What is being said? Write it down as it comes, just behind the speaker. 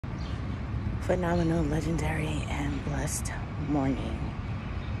phenomenal, legendary, and blessed morning.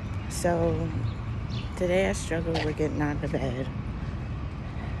 So today I struggled with getting out of bed.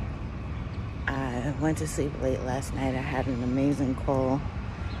 I went to sleep late last night. I had an amazing call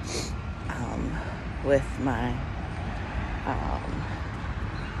with my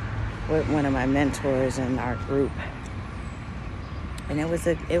with one of my mentors in our group, and it was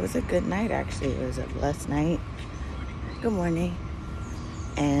a good night. Actually, it was a blessed night. Good morning.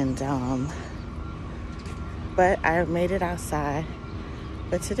 And but I made it outside.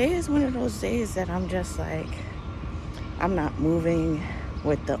 But today is one of those days that I'm just like, I'm not moving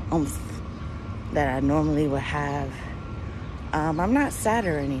with the oomph that I normally would have. I'm not sad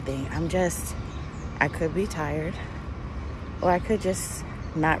or anything. I could be tired, or I could just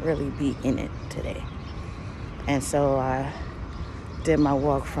not really be in it today. And so I did my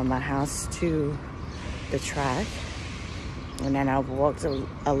walk from my house to the track. And then I walked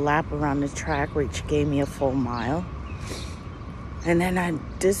a lap around the track, which gave me a full mile. And then I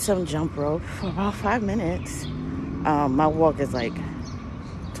did some jump rope for about 5 minutes. My walk is like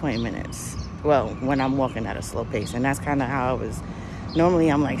 20 minutes. Well, when I'm walking at a slow pace. And that's kind of how I was. Normally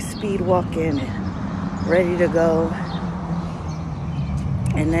I'm like speed walking and ready to go.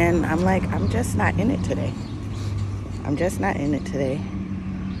 And then I'm like, I'm just not in it today. I'm just not in it today.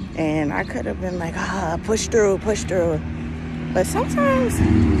 And I could have been like, push through. But sometimes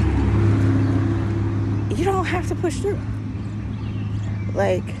you don't have to push through.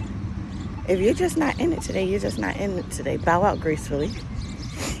 Like, if you're just not in it today, you're just not in it today. Bow out gracefully.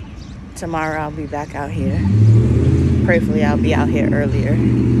 Tomorrow I'll be back out here. Prayerfully, I'll be out here earlier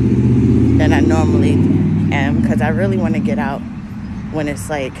than I normally am, because I really want to get out when it's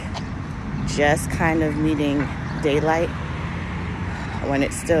like just kind of meeting daylight, when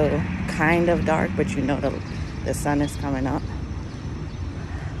it's still kind of dark, but you know the sun is coming up.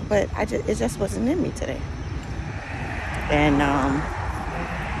 But it just wasn't in me today. And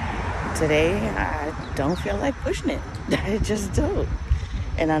today I don't feel like pushing it. I just don't.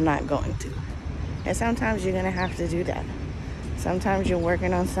 And I'm not going to. And sometimes you're going to have to do that. Sometimes you're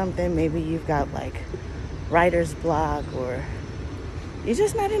working on something. Maybe you've got like writer's block, or you're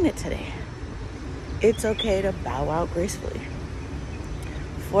just not in it today. It's okay to bow out gracefully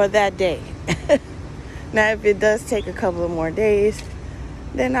for that day. Now, if it does take a couple of more days,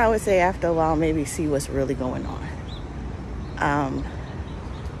 then I would say after a while, maybe see what's really going on.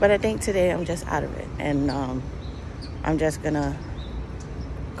 But I think today I'm just out of it. And I'm just going to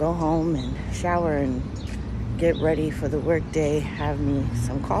go home and shower and get ready for the work day, have me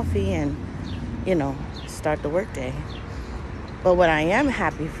some coffee, and, start the work day. But what I am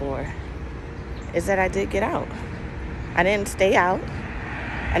happy for is that I did get out. I didn't stay out.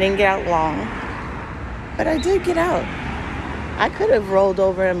 I didn't get out long. But I did get out. I could have rolled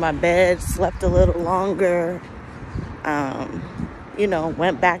over in my bed, slept a little longer,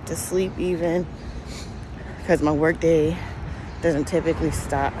 went back to sleep even, because my work day doesn't typically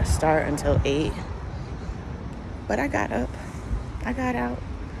start until 8. But I got up. I got out.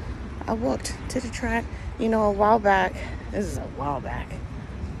 I walked to the track. A while back, this is a while back,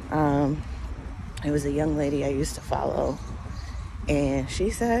 it was a young lady I used to follow, and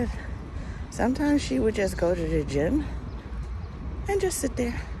she said sometimes she would just go to the gym and just sit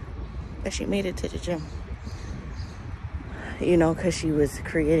there. But she made it to the gym, because she was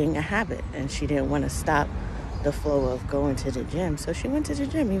creating a habit and she didn't want to stop the flow of going to the gym. So she went to the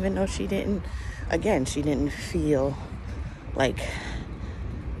gym, even though she didn't feel like,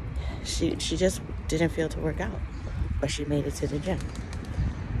 she just didn't feel to work out, but she made it to the gym.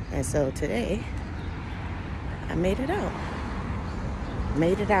 And so today I made it out.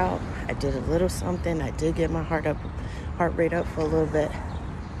 I did a little something. I did get my heart rate up for a little bit.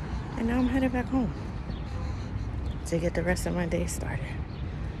 And now I'm headed back home to get the rest of my day started.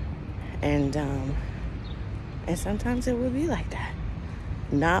 And sometimes it will be like that.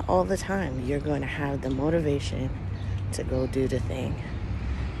 Not all the time you're going to have the motivation to go do the thing.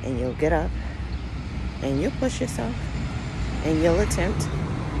 And you'll get up and you'll push yourself and you'll attempt.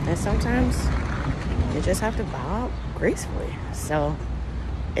 And sometimes you just have to bow out gracefully. So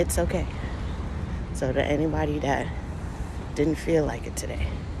it's okay. So to anybody that didn't feel like it today,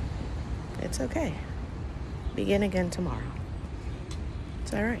 it's okay. Begin again tomorrow.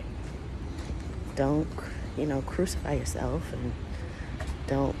 It's all right. Don't, crucify yourself, and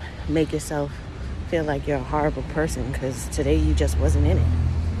don't make yourself feel like you're a horrible person because today you just wasn't in it.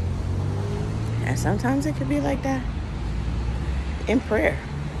 And sometimes it could be like that in prayer.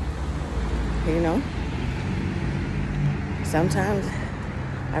 Sometimes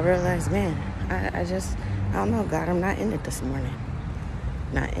I realize, man, I don't know, God, I'm not in it this morning.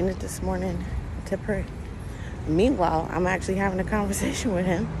 not in it this morning to pray. Meanwhile, I'm actually having a conversation with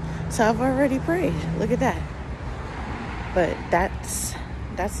him, so I've already prayed. Look at that. But that's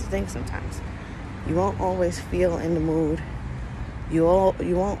the thing sometimes. You won't always feel in the mood. You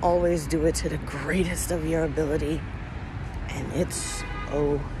won't always do it to the greatest of your ability, and it's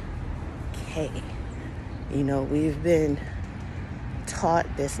okay. You know, we've been taught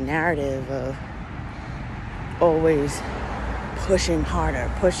this narrative of always pushing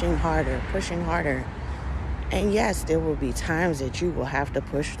harder, pushing harder, pushing harder. And yes, there will be times that you will have to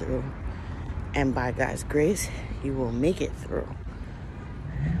push through. And by God's grace, you will make it through.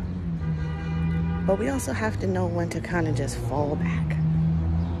 But we also have to know when to kind of just fall back.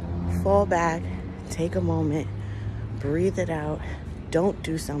 Fall back, take a moment, breathe it out. Don't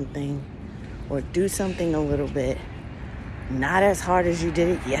do something, or do something a little bit. Not as hard as you did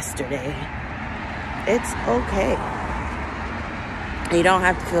it yesterday. It's okay. You don't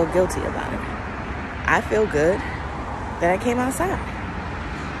have to feel guilty about it. I feel good that I came outside.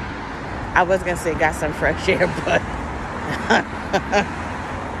 I was going to say got some fresh air, but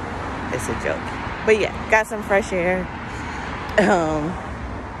it's a joke. But yeah, got some fresh air.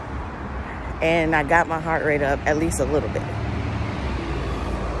 And I got my heart rate up at least a little bit.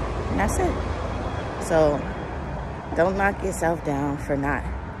 And that's it. So don't knock yourself down for not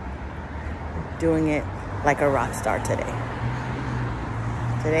doing it like a rock star today.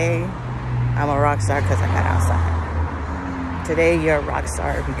 Today, I'm a rock star because I got outside. Today, you're a rock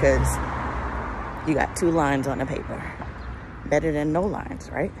star because you got 2 lines on the paper. Better than no lines,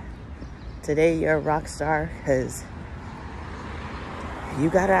 right? Today, you're a rock star because you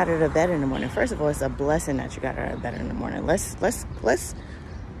got out of the bed in the morning. First of all, it's a blessing that you got out of the bed in the morning. Let's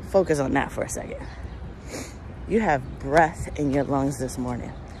focus on that for a second. You have breath in your lungs this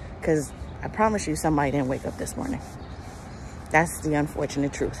morning, because I promise you somebody didn't wake up this morning. That's the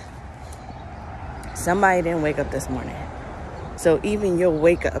unfortunate truth. Somebody didn't wake up this morning. So even your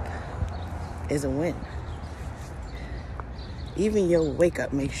wake up is a win. Even your wake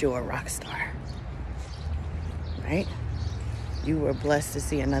up makes you a rock star, right? You were blessed to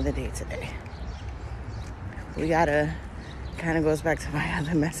see another day today. We gotta, kind of goes back to my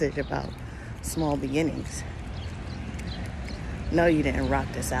other message about small beginnings. No, you didn't rock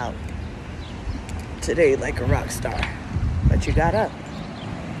this out today like a rock star, but you got up.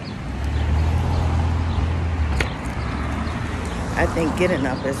 I think getting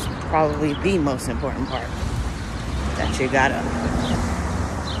up is probably the most important part, that you got up.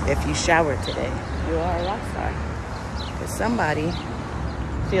 If you showered today, you are a rock star. If somebody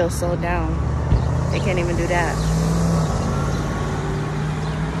feels so down, they can't even do that.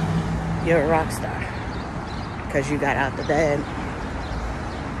 You're a rock star because you got out the bed,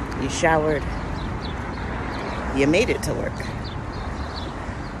 you showered, you made it to work.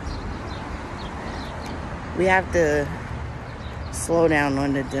 We have to slow down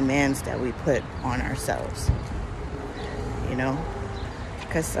on the demands that we put on ourselves, you know,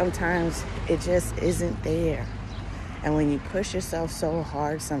 because sometimes it just isn't there. And when you push yourself so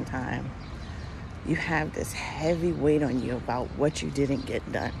hard sometimes, you have this heavy weight on you about what you didn't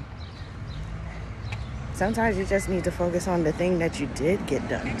get done. Sometimes you just need to focus on the thing that you did get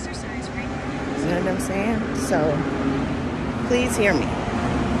done. Exercise, right? You know what I'm saying? So please hear me.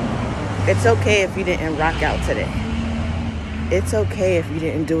 It's okay if you didn't rock out today. It's okay if you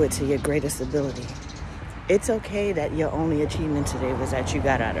didn't do it to your greatest ability. It's okay that your only achievement today was that you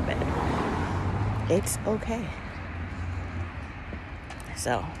got out of bed. It's okay.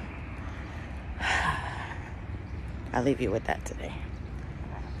 So, I'll leave you with that today.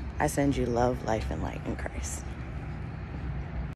 I send you love, life, and light in Christ.